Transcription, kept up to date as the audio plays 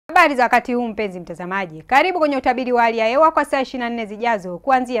Habari za wakati huu mpenzi mtazamaji. Karibu kwenye utabiri wa hali ya hewa kwa saa 24 zijazo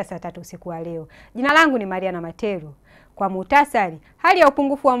kuanzia saa 3 usiku wa leo. Jina langu ni Mariana Materu. Kwa muhtasari, hali ya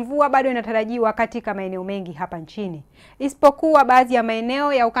upungufu wa mvua bado inatarajiwa katika maeneo mengi hapa nchini, isipokuwa baadhi ya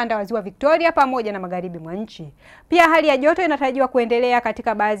maeneo ya ukanda wa Ziwa Victoria pamoja na magharibi mwa nchi. Pia hali ya joto inatarajiwa kuendelea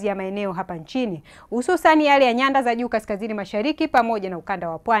katika baadhi ya maeneo hapa nchini, hususan yale ya nyanda za juu kaskazini mashariki pamoja na ukanda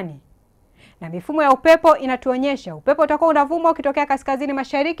wa pwani. Na mifumo ya upepo inatuonyesha upepo utakuwa unavuma ukitokea kaskazini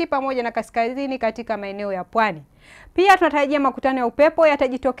mashariki pamoja na kaskazini katika maeneo ya pwani. Pia tunatarajia makutano ya upepo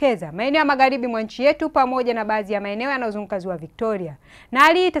yatajitokeza maeneo ya magharibi mwa nchi yetu pamoja na baadhi ya maeneo yanayozunguka Ziwa Victoria. Na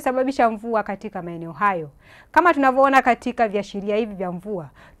hali hii itasababisha mvua katika maeneo hayo. Kama tunavyoona katika viashiria hivi vya mvua,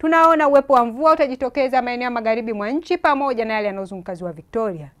 tunaona uwepo wa mvua utajitokeza maeneo ya magharibi mwa nchi pamoja na yale yanayozunguka Ziwa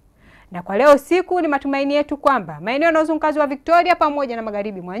Victoria. Na kwa leo siku ni matumaini yetu kwamba maeneo yanayozunguka Ziwa Victoria pamoja na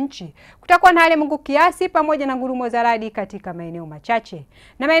magharibi mwa nchi kutakuwa na hali ya mawingu kiasi pamoja na ngurumo za radi katika maeneo machache.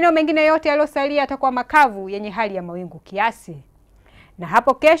 Na maeneo mengine yote yaliyosalia yatakuwa makavu yenye hali ya mawingu kiasi. Na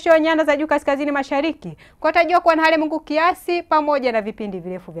hapo kesho nyanda za juu kaskazini mashariki kutarajiwa kuwa na hali ya mawingu kiasi pamoja na vipindi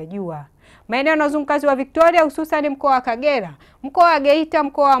virefu vya jua. Maeneo yanayozunguka Ziwa Victoria hususan mkoa wa Kagera, mkoa wa Geita,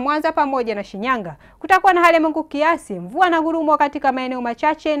 mkoa wa Mwanza pamoja na Shinyanga kutakuwa na hali ya mawingu kiasi, mvua na ngurumo katika maeneo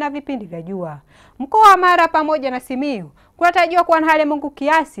machache na vipindi vya jua. Mkoa wa Mara pamoja na Simiyu kunatarajiwa kuwa na hali ya mawingu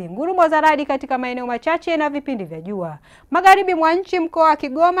kiasi, ngurumo za radi katika maeneo machache na vipindi vya jua. Magharibi mwa nchi mkoa wa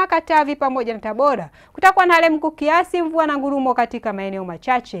Kigoma, Katavi pamoja na Tabora kutakuwa na hali ya mawingu kiasi, mvua na ngurumo katika maeneo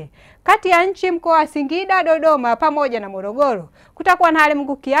machache. Kati ya nchi mkoa wa Singida, Dodoma pamoja na Morogoro kutakuwa na hali ya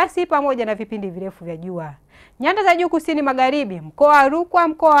mawingu kiasi pamoja na vipindi virefu vya jua. Nyanda za juu kusini magharibi mkoa wa Rukwa,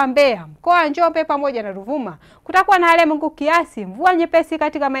 mkoa wa Mbeya, mkoa wa Njombe pamoja na Ruvuma kutakuwa na hali ya mawingu kiasi, mvua nyepesi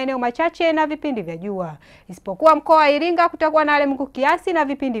katika maeneo machache na vipindi vya jua. Isipokuwa mkoa wa Iringa kutakuwa na hali ya mawingu kiasi na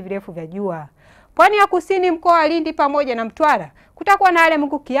vipindi virefu vya jua. Pwani ya kusini mkoa wa Lindi pamoja na Mtwara kutakuwa na hali ya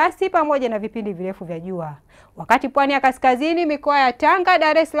mawingu kiasi pamoja na vipindi virefu vya jua. Wakati pwani ya kaskazini mikoa ya Tanga,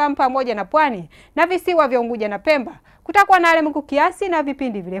 Dar es Salaam pamoja na Pwani na visiwa vya Unguja na Pemba kutakuwa na hali ya mawingu kiasi na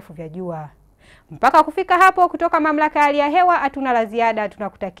vipindi virefu vya jua. Mpaka kufika hapo kutoka mamlaka ya hali ya hewa hatuna la ziada,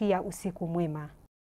 tunakutakia usiku mwema.